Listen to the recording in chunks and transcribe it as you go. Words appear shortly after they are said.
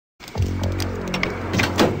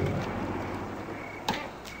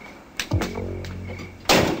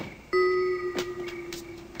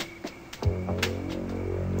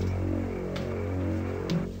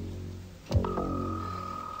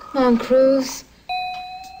on, Cruz.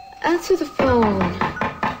 Answer the phone.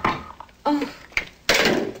 Oh.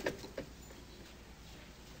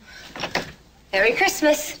 Merry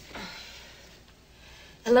Christmas.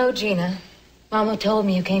 Hello, Gina. Mama told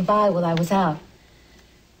me you came by while I was out.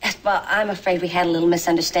 Well, I'm afraid we had a little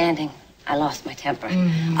misunderstanding. I lost my temper.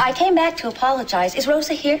 I came back to apologize. Is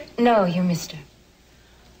Rosa here? No, you missed her.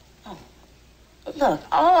 Oh. Look,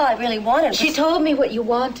 all I really wanted was... She told me what you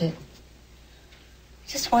wanted. I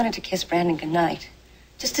just wanted to kiss Brandon goodnight.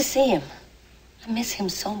 Just to see him. I miss him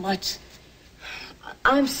so much.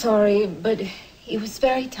 I'm sorry, but he was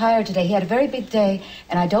very tired today. He had a very big day,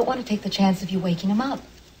 and I don't want to take the chance of you waking him up.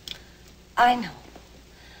 I know.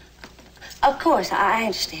 Of course, I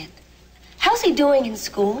understand. How's he doing in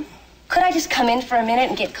school? Could I just come in for a minute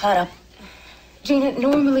and get caught up? Gina,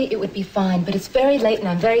 normally it would be fine, but it's very late and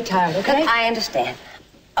I'm very tired, okay? I understand.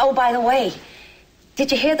 Oh, by the way,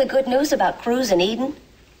 did you hear the good news about Cruz and Eden?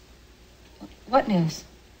 What news?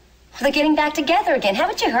 They're getting back together again.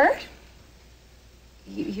 Haven't you heard?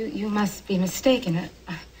 You must be mistaken.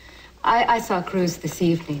 I saw Cruz this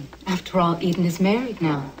evening. After all, Eden is married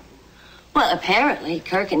now. Well, apparently,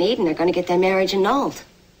 Kirk and Eden are going to get their marriage annulled.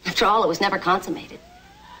 After all, it was never consummated.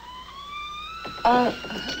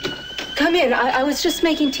 Come in. I was just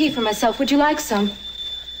making tea for myself. Would you like some?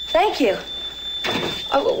 Thank you.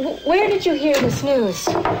 Where did you hear this news?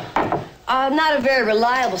 Not a very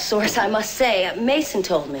reliable source, I must say. Mason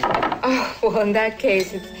told me. Oh, well, in that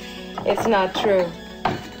case, it's not true.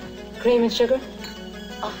 Cream and sugar?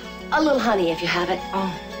 A little honey, if you have it.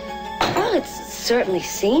 Oh. Well, it certainly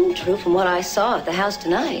seemed true from what I saw at the house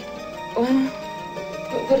tonight. Well,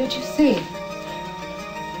 what did you see?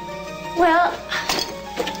 Well,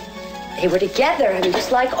 they were together. I mean,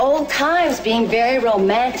 just like old times, being very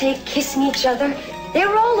romantic, kissing each other. They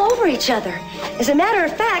were all over each other. As a matter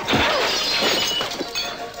of fact...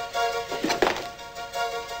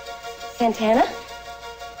 Santana?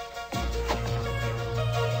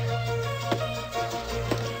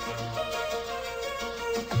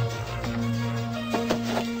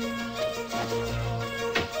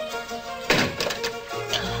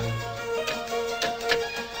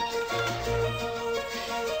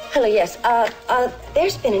 Hello, yes.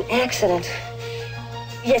 There's been an accident.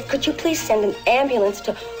 Yes, could you please send an ambulance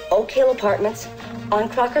to Oak Hill Apartments on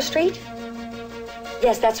Crocker Street?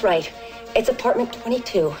 Yes, that's right. It's apartment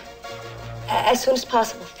 22. As soon as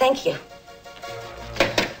possible. Thank you.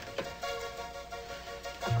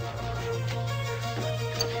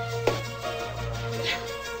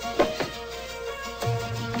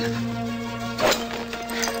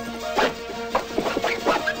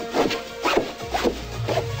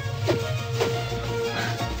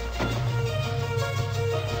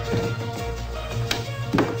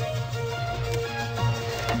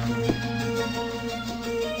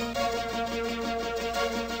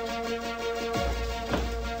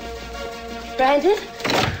 Brandon?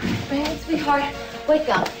 Brandon, sweetheart, wake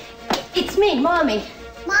up. It's me, Mommy.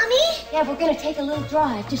 Mommy? Yeah, we're gonna take a little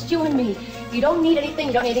drive, just you and me. You don't need anything,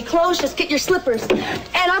 you don't need any clothes, just get your slippers. And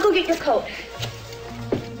I'll go get your coat.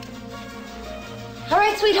 All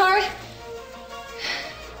right, sweetheart?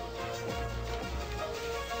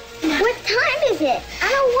 What time is it? I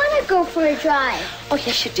don't want to go for a drive. Oh,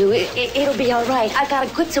 yes, you do. It'll be all right. I got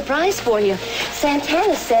a good surprise for you.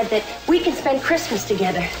 Santana said that we can spend Christmas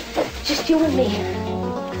together. Just you and me.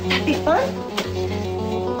 That'd be fun.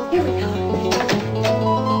 Here we go.